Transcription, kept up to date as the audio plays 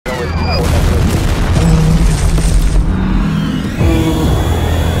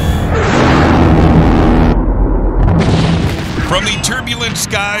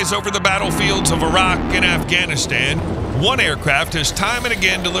battles over the battlefields of Iraq and Afghanistan, one aircraft has time and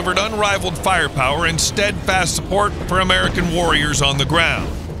again delivered unrivaled firepower and steadfast support for American warriors on the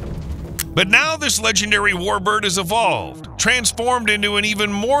ground. But now this legendary warbird has evolved, transformed into an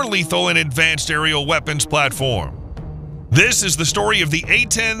even more lethal and advanced aerial weapons platform. This is the story of the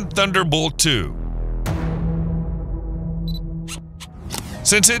A-10 Thunderbolt II.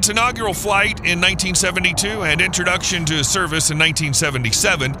 Since its inaugural flight in 1972 and introduction to service in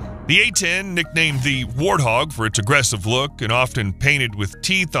 1977, the A-10, nicknamed the Warthog for its aggressive look and often painted with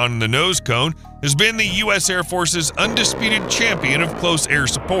teeth on the nose cone, has been the U.S. Air Force's undisputed champion of close air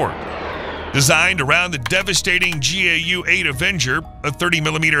support. Designed around the devastating GAU-8 Avenger, a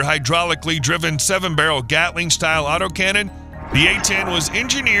 30mm hydraulically driven 7-barrel Gatling-style autocannon, the A-10 was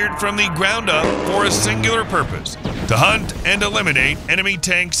engineered from the ground up for a singular purpose: to hunt and eliminate enemy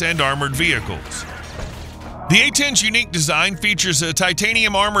tanks and armored vehicles. The A-10's unique design features a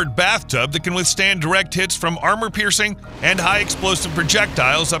titanium armored bathtub that can withstand direct hits from armor-piercing and high-explosive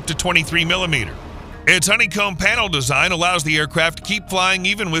projectiles up to 23mm. Its honeycomb panel design allows the aircraft to keep flying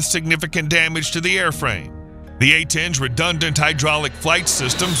even with significant damage to the airframe. The A-10's redundant hydraulic flight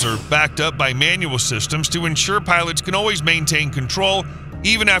systems are backed up by manual systems to ensure pilots can always maintain control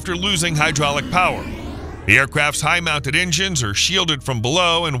even after losing hydraulic power. The aircraft's high-mounted engines are shielded from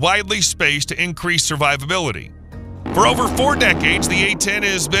below and widely spaced to increase survivability. For over 4 decades, the A-10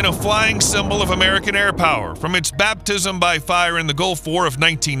 has been a flying symbol of American air power, from its baptism by fire in the Gulf War of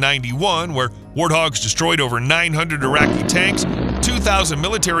 1991, where Warthogs destroyed over 900 Iraqi tanks, 2,000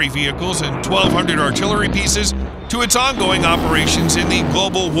 military vehicles, and 1,200 artillery pieces, to its ongoing operations in the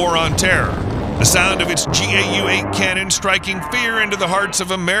global war on terror. The sound of its GAU-8 cannon striking fear into the hearts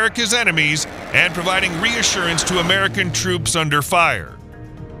of America's enemies and providing reassurance to American troops under fire.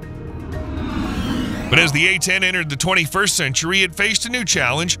 But as the A-10 entered the 21st century, it faced a new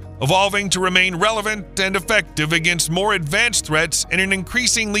challenge, evolving to remain relevant and effective against more advanced threats in an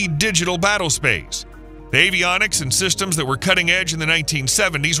increasingly digital battle space. The avionics and systems that were cutting edge in the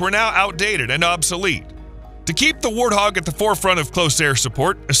 1970s were now outdated and obsolete. To keep the Warthog at the forefront of close air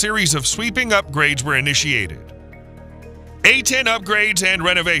support, a series of sweeping upgrades were initiated. A-10 upgrades and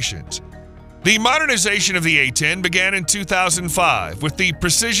renovations. The modernization of the A-10 began in 2005 with the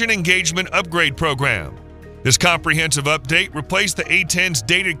Precision Engagement Upgrade Program. This comprehensive update replaced the A-10's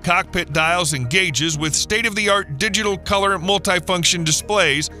dated cockpit dials and gauges with state-of-the-art digital color multifunction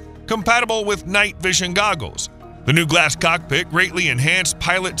displays compatible with night vision goggles. The new glass cockpit greatly enhanced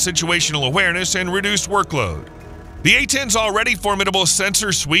pilot situational awareness and reduced workload. The A-10's already formidable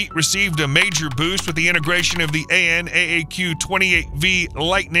sensor suite received a major boost with the integration of the AN/AAQ-28V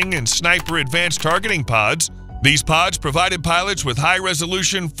Lightning and Sniper Advanced Targeting Pods. These pods provided pilots with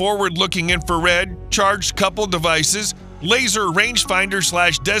high-resolution, forward-looking infrared, charged-coupled devices, laser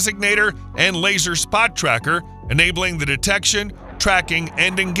rangefinder/designator, and laser spot tracker, enabling the detection, tracking,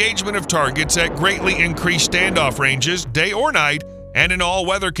 and engagement of targets at greatly increased standoff ranges, day or night, and in all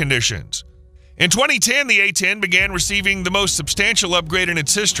weather conditions. In 2010, the A-10 began receiving the most substantial upgrade in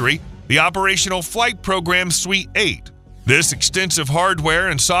its history, the Operational Flight Program Suite 8. This extensive hardware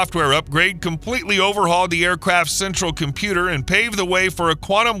and software upgrade completely overhauled the aircraft's central computer and paved the way for a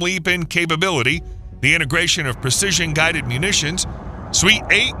quantum leap in capability, the integration of precision-guided munitions. Suite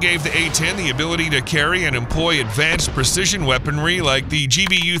 8 gave the A-10 the ability to carry and employ advanced precision weaponry like the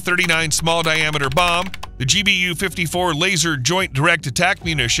GBU-39 small-diameter bomb, the GBU-54 laser joint direct attack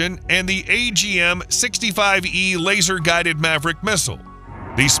munition, and the AGM-65E laser-guided Maverick missile.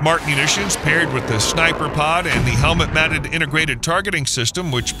 These smart munitions, paired with the sniper pod and the helmet-mounted integrated targeting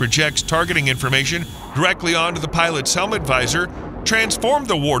system, which projects targeting information directly onto the pilot's helmet visor, transformed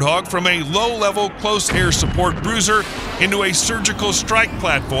the Warthog from a low-level close air support bruiser into a surgical strike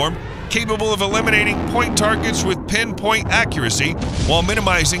platform capable of eliminating point targets with pinpoint accuracy while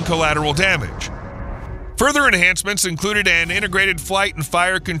minimizing collateral damage. Further enhancements included an integrated flight and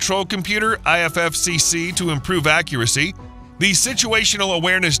fire control computer, IFFCC, to improve accuracy, the Situational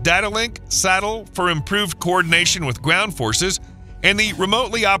Awareness Data Link, SADL, for improved coordination with ground forces, and the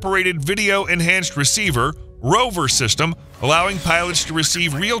Remotely Operated Video Enhanced Receiver, ROVR system, allowing pilots to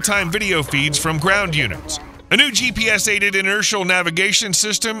receive real-time video feeds from ground units. A new GPS-aided inertial navigation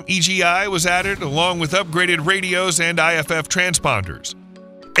system, EGI, was added, along with upgraded radios and IFF transponders.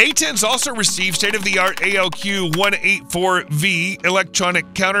 A-10s also received state-of-the-art ALQ-184V electronic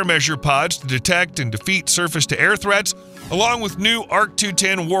countermeasure pods to detect and defeat surface-to-air threats, along with new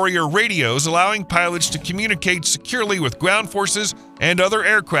ARC-210 Warrior radios allowing pilots to communicate securely with ground forces and other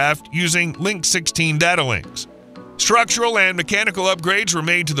aircraft using Link 16 data links. Structural and mechanical upgrades were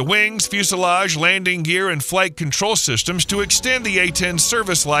made to the wings, fuselage, landing gear, and flight control systems to extend the A-10's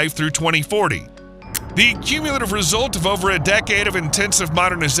service life through 2040. The cumulative result of over a decade of intensive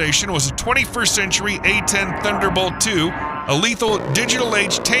modernization was a 21st century A-10 Thunderbolt II, a lethal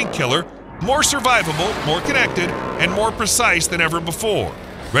digital-age tank killer, more survivable, more connected, and more precise than ever before,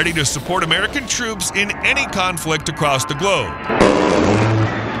 ready to support American troops in any conflict across the globe.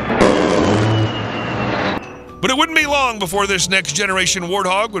 But it wouldn't be long before this next-generation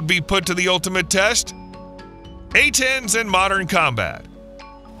Warthog would be put to the ultimate test: A-10s in modern combat.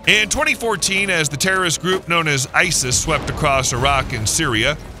 In 2014, as the terrorist group known as ISIS swept across Iraq and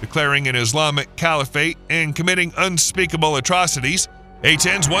Syria, declaring an Islamic caliphate and committing unspeakable atrocities,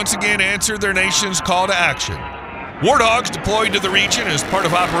 A-10s once again answered their nation's call to action. Warthogs deployed to the region as part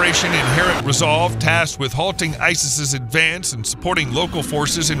of Operation Inherent Resolve, tasked with halting ISIS's advance and supporting local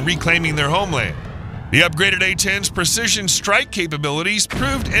forces in reclaiming their homeland. The upgraded A-10's precision strike capabilities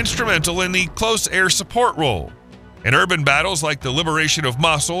proved instrumental in the close air support role. In urban battles like the liberation of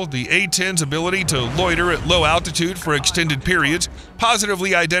Mosul, the A-10's ability to loiter at low altitude for extended periods,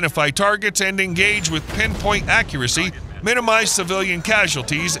 positively identify targets, and engage with pinpoint accuracy minimized civilian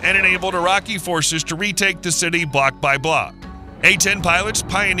casualties and enabled Iraqi forces to retake the city block by block. A-10 pilots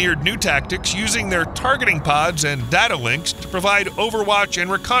pioneered new tactics using their targeting pods and data links to provide overwatch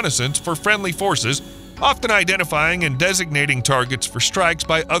and reconnaissance for friendly forces, often identifying and designating targets for strikes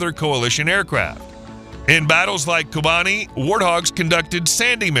by other coalition aircraft. In battles like Kobani, Warthogs conducted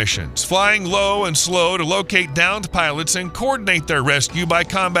Sandy missions, flying low and slow to locate downed pilots and coordinate their rescue by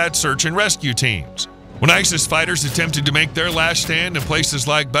combat search and rescue teams. When ISIS fighters attempted to make their last stand in places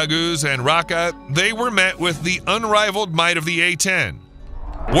like Baghouz and Raqqa, they were met with the unrivaled might of the A-10.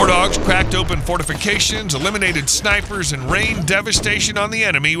 Warthogs cracked open fortifications, eliminated snipers, and rained devastation on the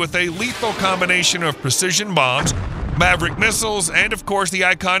enemy with a lethal combination of precision bombs, Maverick missiles, and of course the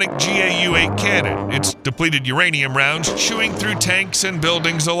iconic GAU-8 cannon, its depleted uranium rounds chewing through tanks and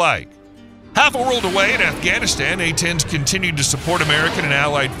buildings alike. Half a world away in Afghanistan, A-10s continued to support American and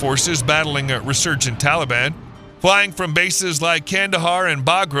allied forces battling a resurgent Taliban. Flying from bases like Kandahar and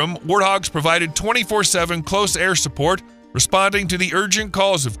Bagram, Warthogs provided 24/7 close air support, responding to the urgent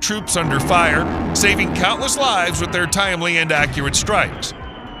calls of troops under fire, saving countless lives with their timely and accurate strikes.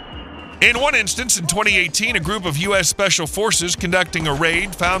 In one instance, in 2018, a group of U.S. Special Forces conducting a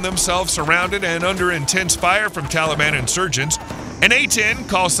raid found themselves surrounded and under intense fire from Taliban insurgents. An A-10,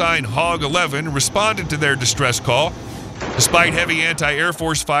 call sign Hog 11, responded to their distress call. Despite heavy anti-Air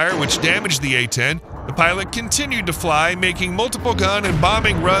Force fire, which damaged the A-10, the pilot continued to fly, making multiple gun and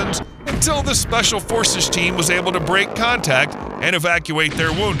bombing runs until the Special Forces team was able to break contact and evacuate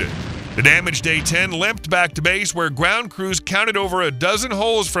their wounded. The damaged A-10 limped back to base, where ground crews counted over a dozen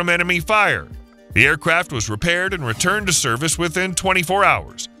holes from enemy fire. The aircraft was repaired and returned to service within 24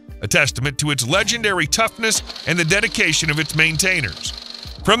 hours, a testament to its legendary toughness and the dedication of its maintainers.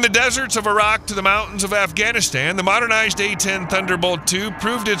 From the deserts of Iraq to the mountains of Afghanistan, the modernized A-10 Thunderbolt II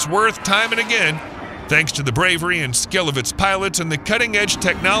proved its worth time and again, thanks to the bravery and skill of its pilots and the cutting-edge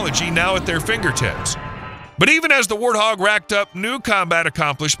technology now at their fingertips. But even as the Warthog racked up new combat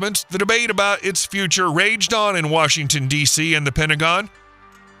accomplishments, the debate about its future raged on in Washington, D.C. and the Pentagon.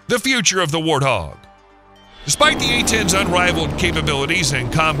 The future of the Warthog. Despite the A-10's unrivaled capabilities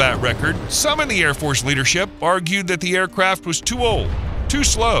and combat record, some in the Air Force leadership argued that the aircraft was too old, too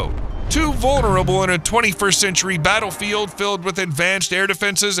slow, too vulnerable in a 21st century battlefield filled with advanced air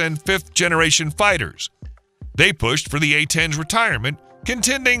defenses and fifth-generation fighters. They pushed for the A-10's retirement,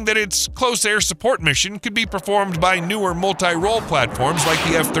 contending that its close air support mission could be performed by newer multi-role platforms like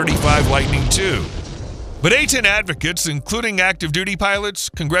the F-35 Lightning II. But A-10 advocates, including active duty pilots,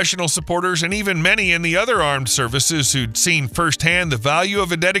 congressional supporters, and even many in the other armed services who'd seen firsthand the value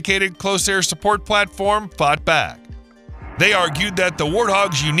of a dedicated close air support platform, fought back. They argued that the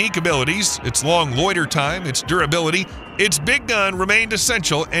Warthog's unique abilities, its long loiter time, its durability, its big gun remained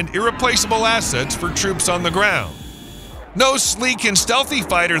essential and irreplaceable assets for troops on the ground. No sleek and stealthy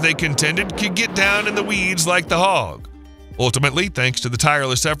fighter, they contended, could get down in the weeds like the Hog. Ultimately, thanks to the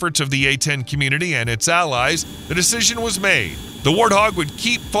tireless efforts of the A-10 community and its allies, the decision was made. The Warthog would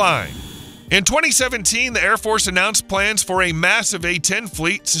keep flying. In 2017, the Air Force announced plans for a massive A-10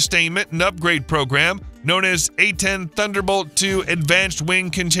 fleet sustainment and upgrade program known as A-10 Thunderbolt II Advanced Wing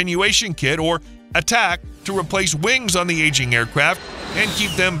Continuation Kit, or ATTACK, to replace wings on the aging aircraft and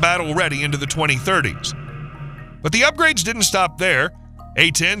keep them battle-ready into the 2030s. But the upgrades didn't stop there.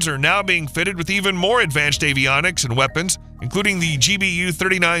 A-10s are now being fitted with even more advanced avionics and weapons, including the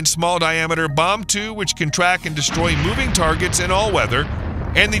GBU-39 small-diameter Bomb 2, which can track and destroy moving targets in all weather,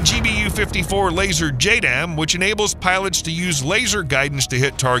 and the GBU-54 laser JDAM, which enables pilots to use laser guidance to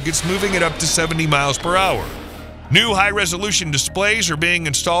hit targets, moving it up to 70 miles per hour. New high-resolution displays are being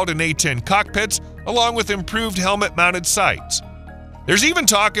installed in A-10 cockpits, along with improved helmet-mounted sights. There's even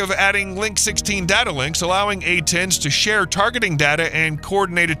talk of adding Link 16 data links, allowing A-10s to share targeting data and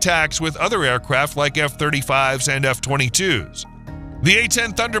coordinate attacks with other aircraft like F-35s and F-22s. The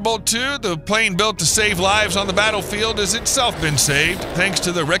A-10 Thunderbolt II, the plane built to save lives on the battlefield, has itself been saved, thanks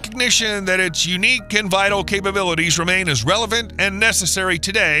to the recognition that its unique and vital capabilities remain as relevant and necessary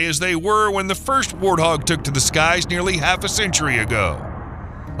today as they were when the first Warthog took to the skies nearly half a century ago.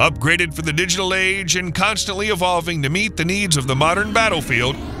 Upgraded for the digital age and constantly evolving to meet the needs of the modern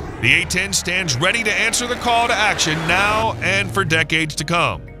battlefield, the A-10 stands ready to answer the call to action now and for decades to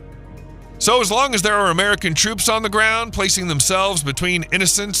come. So as long as there are American troops on the ground placing themselves between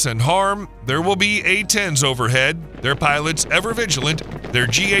innocence and harm, there will be A-10s overhead, their pilots ever vigilant, their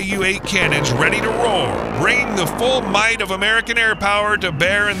GAU-8 cannons ready to roar, bringing the full might of American air power to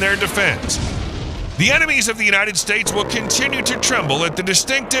bear in their defense. The enemies of the United States will continue to tremble at the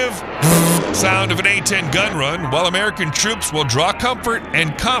distinctive sound of an A-10 gun run, while American troops will draw comfort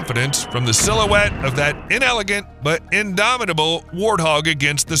and confidence from the silhouette of that inelegant but indomitable Warthog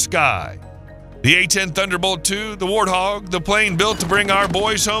against the sky. The A-10 Thunderbolt II, the Warthog, the plane built to bring our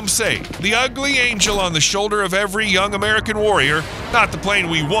boys home safe, the ugly angel on the shoulder of every young American warrior, not the plane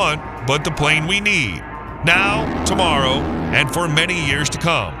we want, but the plane we need, now, tomorrow, and for many years to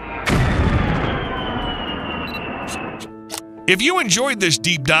come. If you enjoyed this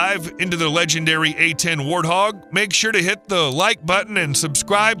deep dive into the legendary A-10 Warthog, make sure to hit the like button and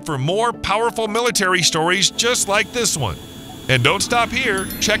subscribe for more powerful military stories just like this one. And don't stop here,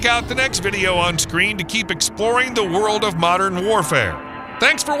 check out the next video on screen to keep exploring the world of modern warfare.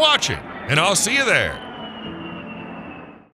 Thanks for watching, and I'll see you there.